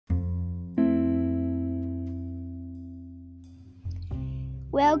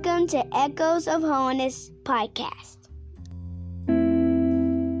Welcome to Echoes of Holiness podcast.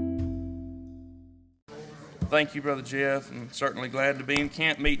 Thank you, Brother Jeff, and certainly glad to be in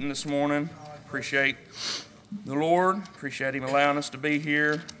camp meeting this morning. Appreciate the Lord, appreciate Him allowing us to be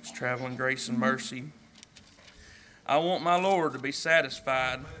here. It's traveling grace and mercy. I want my Lord to be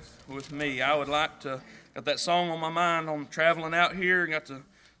satisfied with me. I would like to, got that song on my mind on traveling out here, got to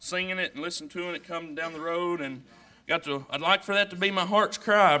singing it and listen to it coming down the road, and I'd like for that to be my heart's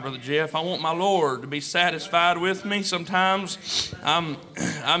cry, Brother Jeff. I want my Lord to be satisfied with me. Sometimes I'm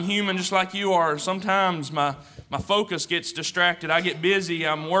human just like you are. Sometimes my focus gets distracted. I get busy.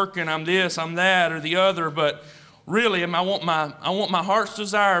 I'm working. I'm this, I'm that, or the other. But really, I want my heart's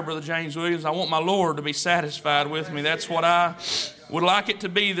desire, Brother James Williams. I want my Lord to be satisfied with me. That's what I would like it to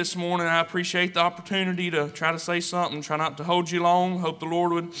be this morning. I appreciate the opportunity to try to say something. Try not to hold you long. Hope the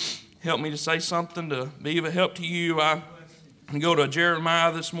Lord would help me to say something to be of a help to you. I go to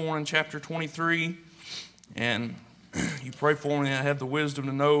Jeremiah this morning, chapter 23, and you pray for me. I have the wisdom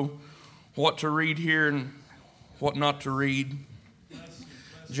to know what to read here and what not to read.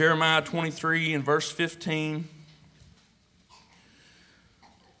 Jeremiah 23 and verse 15.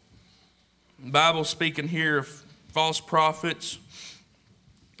 The Bible speaking here of false prophets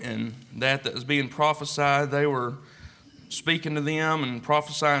and that was being prophesied. They were speaking to them and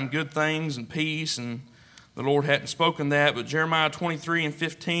prophesying good things and peace, and the Lord hadn't spoken that. But Jeremiah 23 and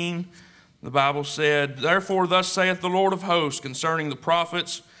 15, the Bible said, "Therefore thus saith the Lord of hosts concerning the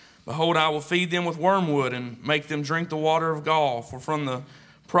prophets, Behold, I will feed them with wormwood and make them drink the water of gall. For from the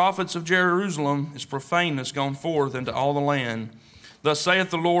prophets of Jerusalem is profaneness gone forth into all the land. Thus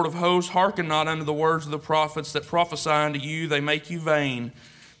saith the Lord of hosts, Hearken not unto the words of the prophets that prophesy unto you, they make you vain.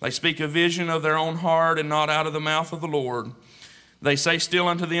 They speak a vision of their own heart, and not out of the mouth of the Lord. They say still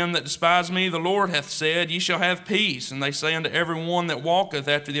unto them that despise me, The Lord hath said, Ye shall have peace. And they say unto every one that walketh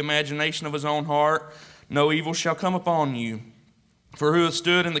after the imagination of his own heart, No evil shall come upon you. For who hath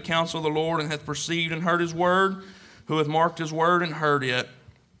stood in the counsel of the Lord, and hath perceived and heard his word? Who hath marked his word and heard it?"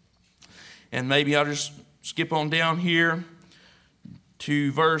 And maybe I'll just skip on down here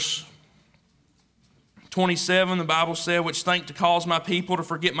to verse 27. The Bible said, "Which think to cause my people to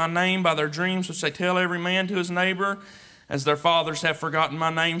forget my name by their dreams, which they tell every man to his neighbor, as their fathers have forgotten my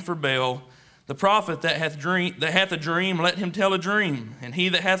name for Baal. The prophet that hath a dream, let him tell a dream. And he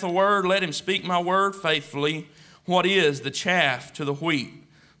that hath a word, let him speak my word faithfully. What is the chaff to the wheat,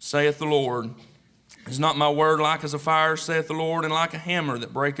 saith the Lord? Is not my word like as a fire, saith the Lord, and like a hammer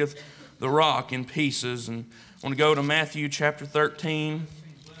that breaketh the rock in pieces?" And I want to go to Matthew chapter 13.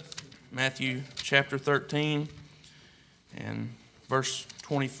 Matthew chapter 13 and verse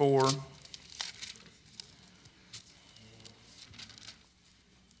 24.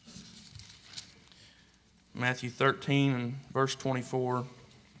 Matthew 13 and verse 24.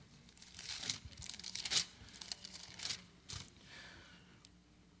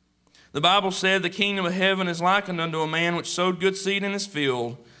 The Bible said, "The kingdom of heaven is likened unto a man which sowed good seed in his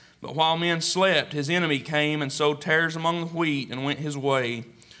field. But while men slept, his enemy came and sowed tares among the wheat and went his way.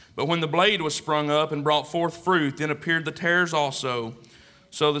 But when the blade was sprung up and brought forth fruit, then appeared the tares also.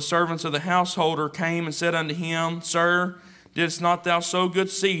 So the servants of the householder came and said unto him, Sir, didst not thou sow good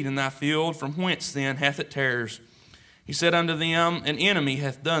seed in thy field? From whence then hath it tares? He said unto them, An enemy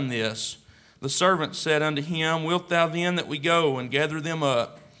hath done this. The servants said unto him, Wilt thou then that we go and gather them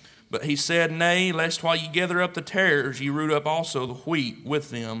up? But he said, Nay, lest while ye gather up the tares, ye root up also the wheat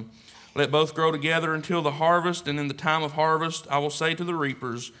with them. Let both grow together until the harvest, and in the time of harvest I will say to the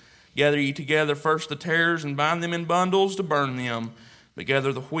reapers, Gather ye together first the tares, and bind them in bundles to burn them, but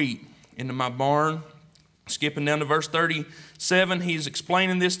gather the wheat into my barn." Skipping down to verse 37, he's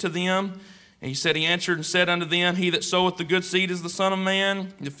explaining this to them. And he said, He answered and said unto them, He that soweth the good seed is the Son of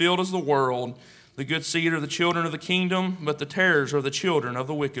Man, the field is the world. The good seed are the children of the kingdom, but the tares are the children of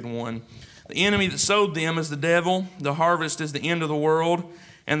the wicked one. The enemy that sowed them is the devil. The harvest is the end of the world,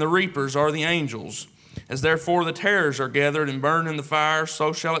 and the reapers are the angels. As therefore the tares are gathered and burned in the fire,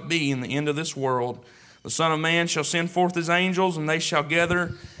 so shall it be in the end of this world. The Son of Man shall send forth his angels, and they shall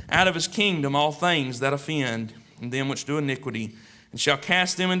gather out of his kingdom all things that offend, and them which do iniquity, and shall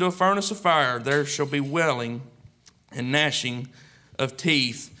cast them into a furnace of fire. There shall be wailing and gnashing of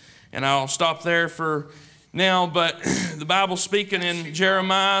teeth. And I'll stop there for now, but the Bible speaking in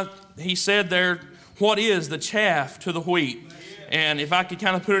Jeremiah, he said there, what is the chaff to the wheat? And if I could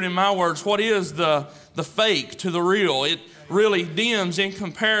kind of put it in my words, what is the fake to the real? It really dims in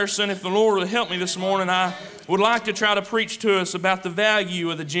comparison. If the Lord would help me this morning, I would like to try to preach to us about the value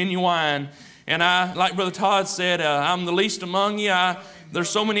of the genuine. And I, like Brother Todd said, I'm the least among you. I There's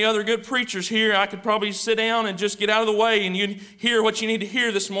so many other good preachers here. I could probably sit down and just get out of the way and you'd hear what you need to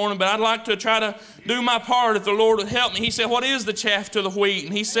hear this morning, but I'd like to try to do my part if the Lord would help me. He said, what is the chaff to the wheat?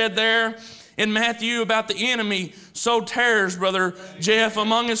 And he said there in Matthew about the enemy sowed tares, Brother Jeff,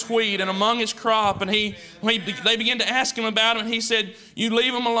 among his wheat and among his crop. And they began to ask him about him, and he said, you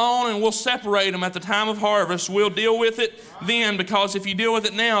leave them alone and we'll separate them at the time of harvest. We'll deal with it then, because if you deal with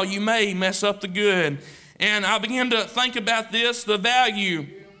it now, you may mess up the good. And I began to think about this, the value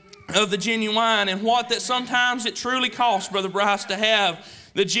of the genuine, and what that sometimes it truly costs, Brother Bryce, to have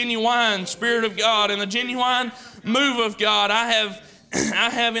the genuine Spirit of God and the genuine move of God. I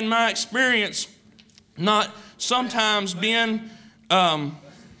have in my experience not sometimes been, I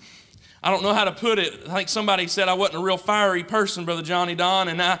don't know how to put it. I think somebody said I wasn't a real fiery person, Brother Johnny Don,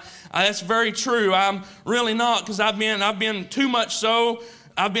 and that's very true. I'm really not, because I've been too much so.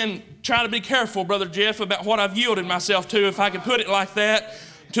 I've been trying to be careful, Brother Jeff, about what I've yielded myself to, if I could put it like that,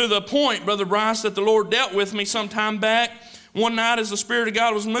 to the point, Brother Bryce, that the Lord dealt with me some time back one night as the Spirit of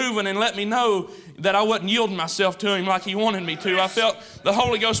God was moving and let me know that I wasn't yielding myself to Him like He wanted me to. I felt the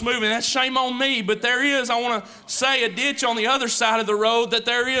Holy Ghost moving. That's shame on me, but there is, I want to say, a ditch on the other side of the road, that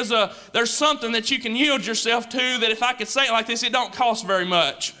there's something that you can yield yourself to, that if I could say it like this, it don't cost very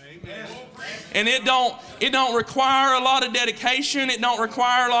much. Amen. And it don't require a lot of dedication. It don't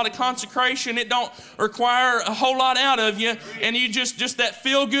require a lot of consecration. It don't require a whole lot out of you. And you just that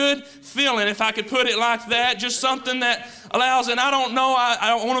feel-good feeling, if I could put it like that, just something that allows. And I don't know,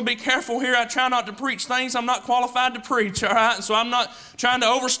 I want to be careful here. I try not to preach things I'm not qualified to preach, all right? And so I'm not trying to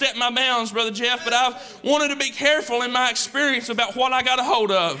overstep my bounds, Brother Jeff, but I've wanted to be careful in my experience about what I got a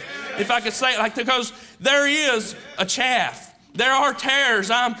hold of, if I could say it like that, because there is a chaff. There are tares.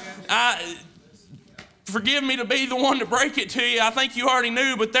 Forgive me to be the one to break it to you. I think you already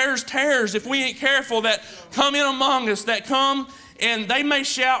knew, but there's tares, if we ain't careful, that come in among us, that come and they may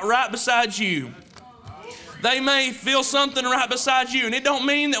shout right beside you. They may feel something right beside you. And it don't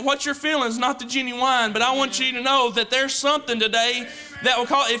mean that what you're feeling is not the genuine, but I want you to know that there's something today that will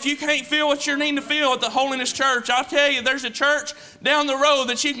call. If you can't feel what you need to feel at the Holiness Church, I'll tell you, there's a church down the road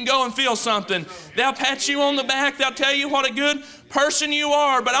that you can go and feel something. They'll pat you on the back. They'll tell you what a good person you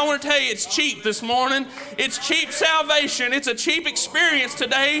are. But I want to tell you, it's cheap this morning. It's cheap salvation. It's a cheap experience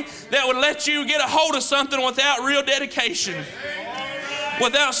today that would let you get a hold of something without real dedication.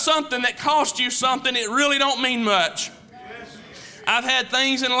 Without something that cost you something, it really don't mean much. I've had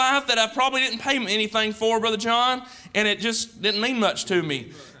things in life that I probably didn't pay anything for, Brother John, and it just didn't mean much to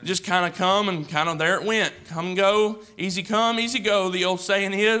me. It just kind of come and kind of there it went. Come and go, easy come, easy go, the old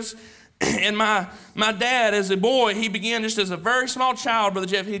saying is. And my dad, as a boy, he began just as a very small child, Brother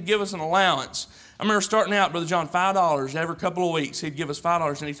Jeff, he'd give us an allowance. I remember starting out, Brother John, $5 every couple of weeks. He'd give us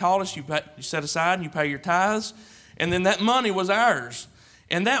 $5, and he taught us you set aside and you pay your tithes, and then that money was ours.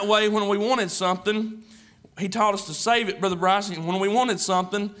 And that way, when we wanted something, he taught us to save it, Brother Bryce. When we wanted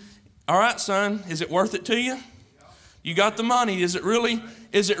something, all right, son, is it worth it to you? You got the money. Is it really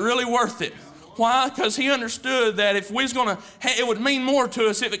worth it? Why? Because he understood that if we was going to, it would mean more to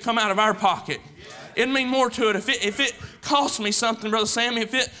us if it come out of our pocket. It'd mean more to it if it cost me something, Brother Sammy,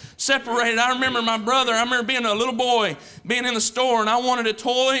 if it separated. I remember being a little boy, being in the store, and I wanted a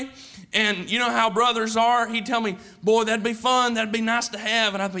toy. And you know how brothers are. He'd tell me, boy, that'd be fun. That'd be nice to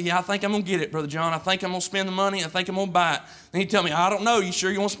have. And I'd be, yeah, I think I'm going to get it, Brother John. I think I'm going to spend the money. I think I'm going to buy it. And he'd tell me, I don't know. You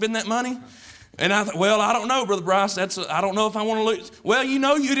sure you want to spend that money? And I thought, well, I don't know, Brother Bryce. I don't know if I want to lose. Well, you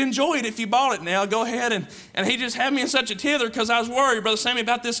know you'd enjoy it if you bought it now. Go ahead. And he just had me in such a tither because I was worried, Brother Sammy,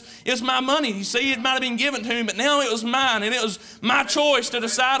 about this. It's my money. You see, it might have been given to me, but now it was mine. And it was my choice to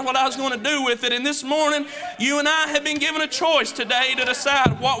decide what I was going to do with it. And this morning, you and I have been given a choice today to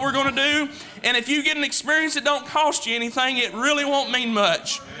decide what we're going to do. And if you get an experience that don't cost you anything, it really won't mean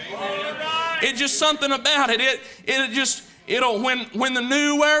much. It's just something about it. When the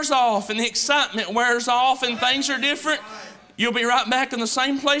new wears off and the excitement wears off and things are different, you'll be right back in the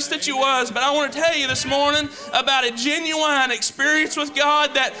same place that you was. But I want to tell you this morning about a genuine experience with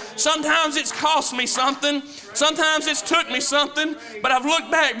God that sometimes it's cost me something, sometimes it's took me something, but I've looked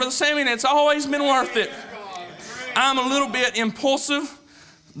back, Brother Sammy, and it's always been worth it. I'm a little bit impulsive.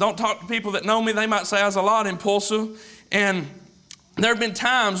 Don't talk to people that know me. They might say I was a lot impulsive. And there have been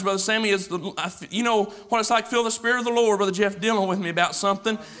times, Brother Sammy, you know what it's like, feel the Spirit of the Lord, Brother Jeff, dealing with me about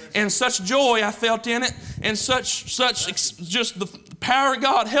something, and such joy I felt in it, and such just the power of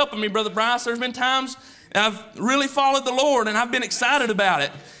God helping me, Brother Bryce. There's been times I've really followed the Lord, and I've been excited about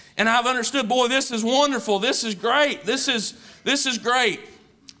it, and I've understood, boy, this is wonderful, this is great, this is great.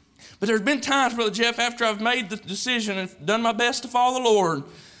 But there's been times, Brother Jeff, after I've made the decision and done my best to follow the Lord,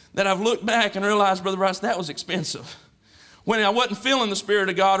 that I've looked back and realized, Brother Bryce, that was expensive. when I wasn't feeling the Spirit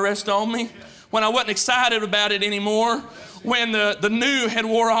of God rest on me, when I wasn't excited about it anymore, when the new had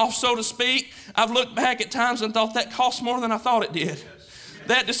wore off, so to speak. I've looked back at times and thought that cost more than I thought it did.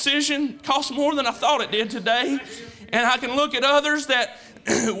 That decision cost more than I thought it did today. And I can look at others that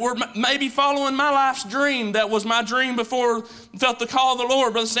were maybe following my life's dream. That was my dream before I felt the call of the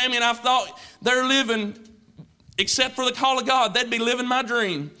Lord. Brother Sammy and I thought they're living, except for the call of God, they'd be living my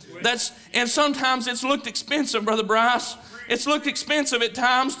dream. And sometimes it's looked expensive, Brother Bryce. It's looked expensive at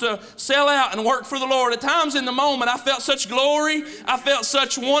times to sell out and work for the Lord. At times in the moment, I felt such glory. I felt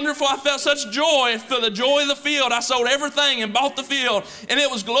such wonderful. I felt such joy for the joy of the field. I sold everything and bought the field, and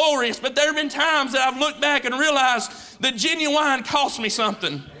it was glorious. But there have been times that I've looked back and realized that genuine cost me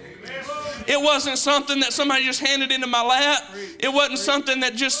something. It wasn't something that somebody just handed into my lap. It wasn't something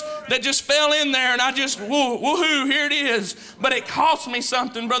that just fell in there and I just, woohoo, here it is. But it cost me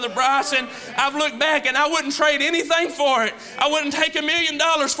something, Brother Bryce. And I've looked back and I wouldn't trade anything for it. I wouldn't take $1 million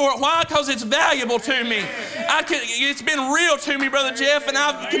for it. Why? Because it's valuable to me. It's been real to me, Brother Jeff, and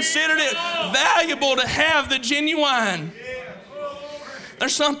I've considered it valuable to have the genuine.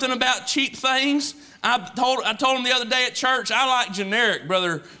 There's something about cheap things. I told him the other day at church, I like generic,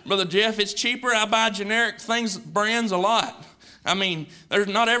 Brother Jeff. It's cheaper. I buy generic things, brands a lot. I mean,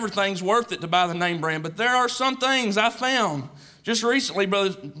 not everything's worth it to buy the name brand, but there are some things I found just recently,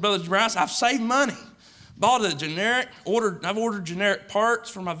 Brother Bryce. I've saved money. Bought a generic, I've ordered generic parts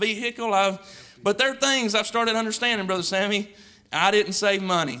for my vehicle. But there are things I've started understanding, Brother Sammy. I didn't save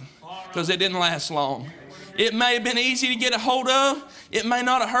money because it didn't last long. It may have been easy to get a hold of. It may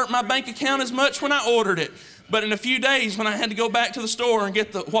not have hurt my bank account as much when I ordered it. But in a few days when I had to go back to the store and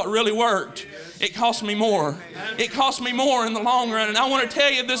get what really worked, it cost me more. It cost me more in the long run. And I want to tell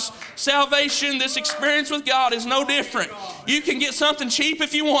you, this salvation, this experience with God is no different. You can get something cheap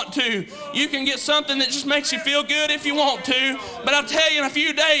if you want to. You can get something that just makes you feel good if you want to. But I'll tell you, in a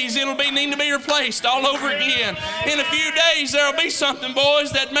few days, it'll need to be replaced all over again. In a few days, there'll be something,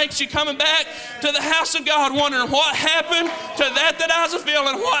 boys, that makes you coming back to the house of God wondering what happened to that I was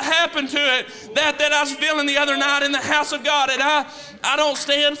feeling, what happened to it, that I was feeling the other night in the house of God. And I don't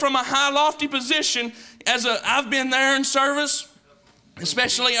stand from a high, lofty position. I've been there in service,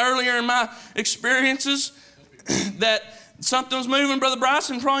 especially earlier in my experiences, that something was moving, Brother Bryce,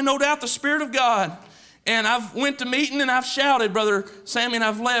 and probably no doubt the Spirit of God. And I've went to meeting and I've shouted, Brother Sammy, and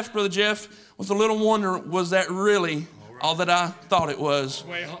I've left, Brother Jeff, with a little wonder, was that really all that I thought it was?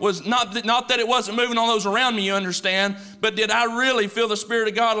 Was not that it wasn't moving on those around me, you understand, but did I really feel the Spirit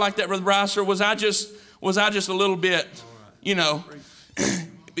of God like that, Brother Bryce, or was I just a little bit,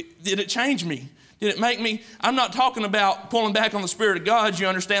 did it change me? Did it make me? I'm not talking about pulling back on the Spirit of God, you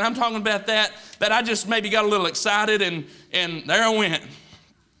understand. I'm talking about that I just maybe got a little excited and there I went.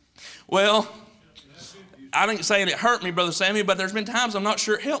 Well, I ain't saying it hurt me, Brother Sammy, but there's been times I'm not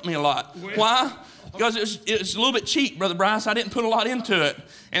sure it helped me a lot. Why? Because it's a little bit cheap, Brother Bryce. I didn't put a lot into it,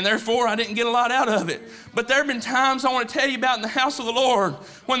 and therefore I didn't get a lot out of it. But there have been times I want to tell you about in the house of the Lord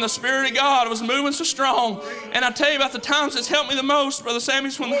when the Spirit of God was moving so strong. And I tell you about the times that's helped me the most, Brother Sammy,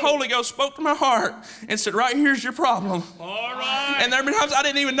 is when the Holy Ghost spoke to my heart and said, right here's your problem. All right. And there have been times I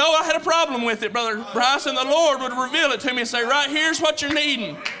didn't even know I had a problem with it, Brother Bryce, and the Lord would reveal it to me and say, right here's what you're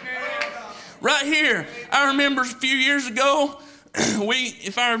needing. Right here. I remember a few years ago,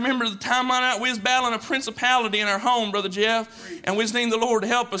 if I remember the timeline out, we was battling a principality in our home, Brother Jeff, and we was needing the Lord to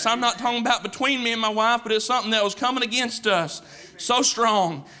help us. I'm not talking about between me and my wife, but it's something that was coming against us so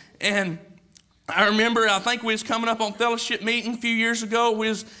strong. And I remember, I think we was coming up on fellowship meeting a few years ago. We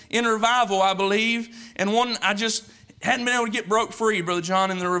was in revival, I believe, and I just hadn't been able to get broke free, Brother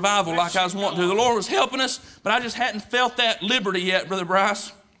John, in the revival like I was wanting to. The Lord was helping us, but I just hadn't felt that liberty yet, Brother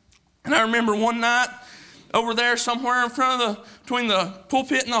Bryce. And I remember one night, over there somewhere between the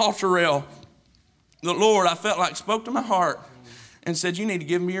pulpit and the altar rail, the Lord, I felt like, spoke to my heart and said, you need to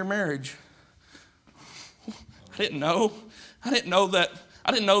give me your marriage. I didn't know that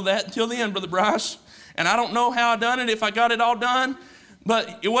until then, Brother Bryce. And I don't know how I done it, if I got it all done.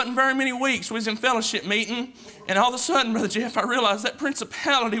 But it wasn't very many weeks. We was in fellowship meeting, and all of a sudden, Brother Jeff, I realized that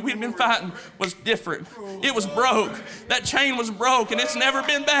principality we'd been fighting was different. It was broke. That chain was broke, and it's never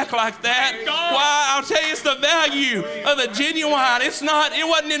been back like that. Why? I'll tell you, it's the value of the genuine. It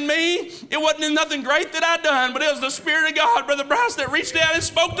wasn't in me. It wasn't in nothing great that I done, but it was the Spirit of God, Brother Bryce, that reached out and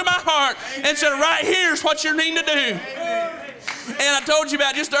spoke to my heart and said, right here's what you need to do. And I told you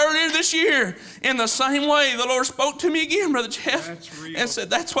about just earlier this year, in the same way, the Lord spoke to me again, Brother Jeff, and said,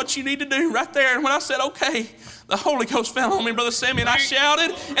 that's what you need to do right there. And when I said, okay, the Holy Ghost fell on me, Brother Sammy, and I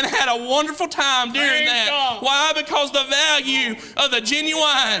shouted and had a wonderful time during that. Why? Because the value of the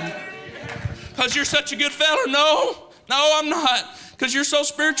genuine. Because you're such a good fella? No. No, I'm not. Because you're so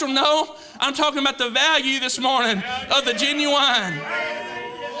spiritual. No, I'm talking about the value this morning of the genuine.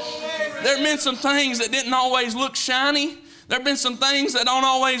 There have been some things that didn't always look shiny. There have been some things that don't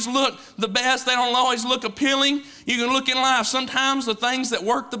always look the best. They don't always look appealing. You can look in life. Sometimes the things that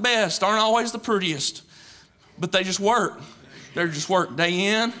work the best aren't always the prettiest. But they just work. They just work day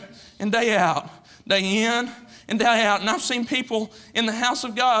in and day out. Day in and day out. And I've seen people in the house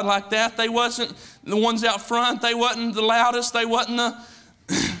of God like that. They wasn't the ones out front. They wasn't the loudest. They wasn't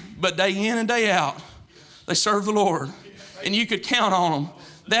but day in and day out, they serve the Lord. And you could count on them.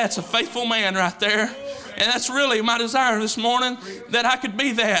 That's a faithful man right there. And that's really my desire this morning, that I could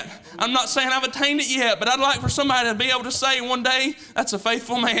be that. I'm not saying I've attained it yet, but I'd like for somebody to be able to say one day, that's a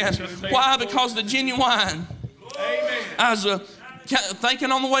faithful man. Why? Because the genuine. I was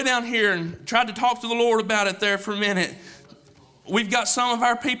thinking on the way down here and tried to talk to the Lord about it there for a minute. We've got some of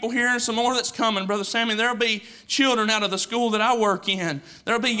our people here and some more that's coming. Brother Sammy, there'll be children out of the school that I work in.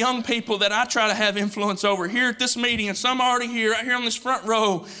 There'll be young people that I try to have influence over here at this meeting, and some are already here, right here on this front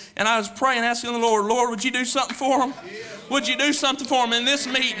row. And I was praying, asking the Lord, Lord, would you do something for them? Would you do something for them in this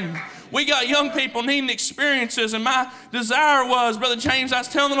meeting? We got young people needing experiences, and my desire was, Brother James, I was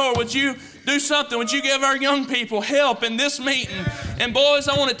telling the Lord, would you do something? Would you give our young people help in this meeting? And boys,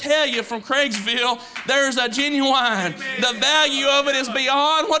 I want to tell you from Craigsville, there's a genuine. The value of it is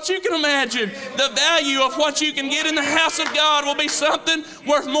beyond what you can imagine. The value of what you can get in the house of God will be something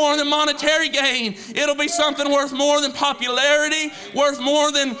worth more than monetary gain. It'll be something worth more than popularity, worth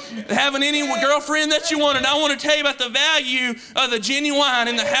more than having any girlfriend that you wanted. I want to tell you about the value of the genuine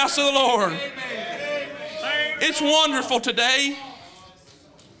in the house of the Lord. It's wonderful today.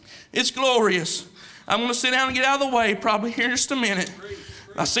 It's glorious. I'm going to sit down and get out of the way probably here in just a minute.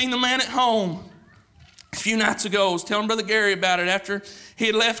 I seen the man at home a few nights ago. I was telling Brother Gary about it after he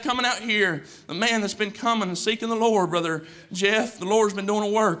had left coming out here. The man that's been coming and seeking the Lord, Brother Jeff, the Lord's been doing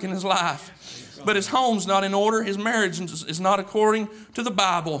a work in his life. But his home's not in order. His marriage is not according to the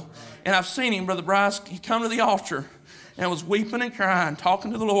Bible. And I've seen him, Brother Bryce, he come to the altar and was weeping and crying,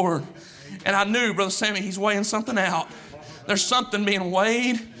 talking to the Lord. And I knew, Brother Sammy, he's weighing something out. There's something being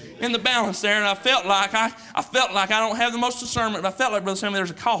weighed in the balance there, and I felt like I don't have the most discernment, but I felt like, Brother Sammy, there's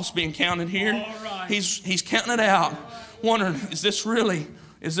a cost being counted here. Right. He's counting it out, wondering, is this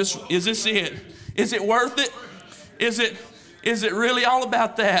it? Is it worth it? Is it really all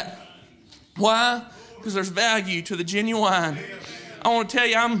about that? Why? Because there's value to the genuine. I want to tell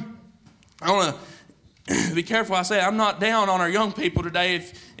you, I want to be careful. I say I'm not down on our young people today.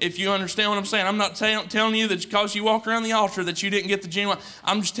 If you understand what I'm saying, I'm not telling you that because you walk around the altar that you didn't get the genuine.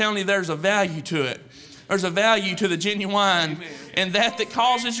 I'm just telling you there's a value to it. There's a value to the genuine. Amen. And that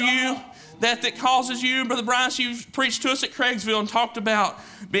causes you, Brother Bryce, you preached to us at Craigsville and talked about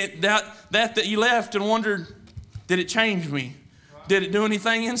that you left and wondered, did it change me? Did it do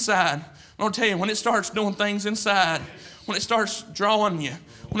anything inside? I'm going to tell you, when it starts doing things inside, when it starts drawing you,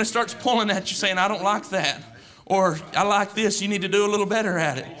 when it starts pulling at you saying, I don't like that, or I like this, you need to do a little better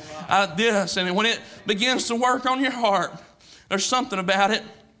at it. And when it begins to work on your heart, there's something about it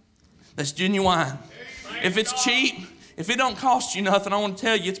that's genuine. If it's cheap, if it don't cost you nothing, I want to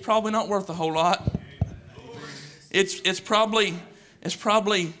tell you, it's probably not worth a whole lot. It's probably,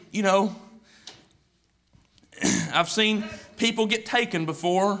 you know, I've seen people get taken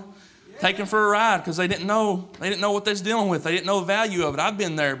before, taken for a ride because they didn't know what they was dealing with. They didn't know the value of it. I've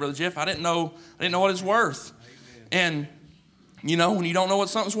been there, Brother Jeff. I didn't know what it's worth. And, you know, when you don't know what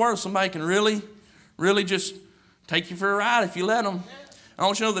something's worth, somebody can really, really just take you for a ride if you let them. I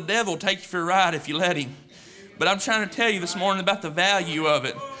want you to know the devil will take you for a ride if you let him. But I'm trying to tell you this morning about the value of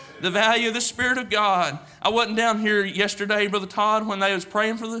it. The value of the Spirit of God. I wasn't down here yesterday, Brother Todd, when they was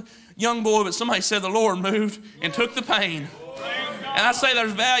praying for the young boy, but somebody said the Lord moved and took the pain. And I say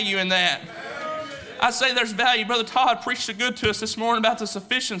there's value in that. I say there's value. Brother Todd preached so good to us this morning about the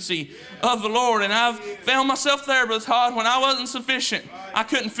sufficiency of the Lord. And I've found myself there, Brother Todd, when I wasn't sufficient. I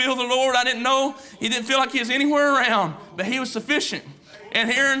couldn't feel the Lord. I didn't know. He didn't feel like he was anywhere around. But he was sufficient.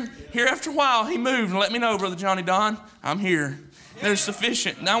 And here after a while, he moved and let me know, Brother Johnny Don, I'm here. There's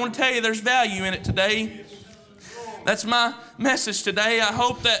sufficient. And I want to tell you there's value in it today. That's my message today. I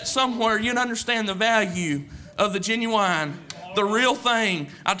hope that somewhere you'd understand the value of the genuine. The real thing.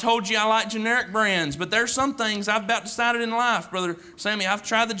 I told you I like generic brands, but there's some things I've about decided in life, Brother Sammy. I've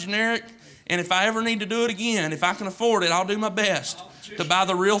tried the generic, and if I ever need to do it again, if I can afford it, I'll do my best to buy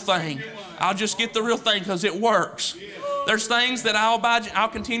the real thing. I'll just get the real thing because it works. There's things that I'll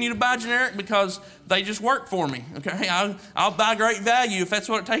continue to buy generic because they just work for me. Okay, I'll buy great value if that's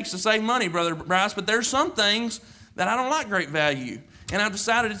what it takes to save money, Brother Bryce. But there's some things that I don't like great value. And I've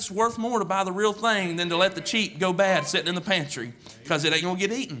decided it's worth more to buy the real thing than to let the cheap go bad sitting in the pantry, because it ain't going to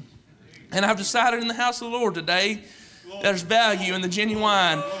get eaten. And I've decided in the house of the Lord today, there's value in the genuine.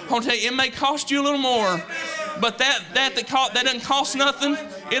 I want to tell you, it may cost you a little more, but that doesn't cost nothing.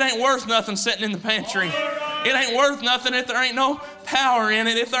 It ain't worth nothing sitting in the pantry. It ain't worth nothing if there ain't no power in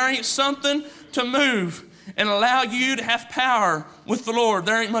it, if there ain't something to move and allow you to have power with the Lord.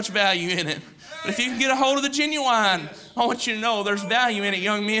 There ain't much value in it. But if you can get a hold of the genuine, I want you to know there's value in it,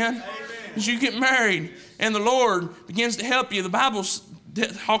 young men. As you get married and the Lord begins to help you, the Bible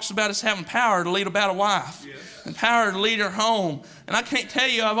talks about us having power to lead about a wife and power to lead her home. And I can't tell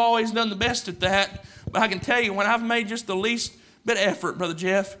you I've always done the best at that, but I can tell you when I've made just the least bit of effort, Brother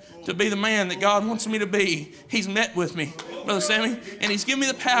Jeff, to be the man that God wants me to be, He's met with me, Brother Sammy, and He's given me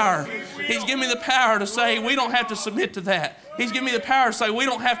the power. He's given me the power to say we don't have to submit to that. He's given me the power to say we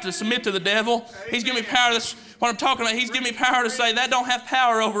don't have to submit to the devil. He's given me power. That's what I'm talking about. He's given me power to say that don't have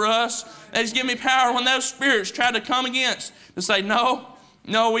power over us. And He's given me power when those spirits try to come against, to say no,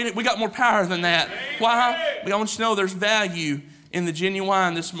 we got more power than that. Why? I want you to know there's value in the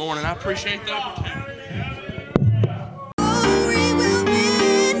genuine this morning. I appreciate the opportunity.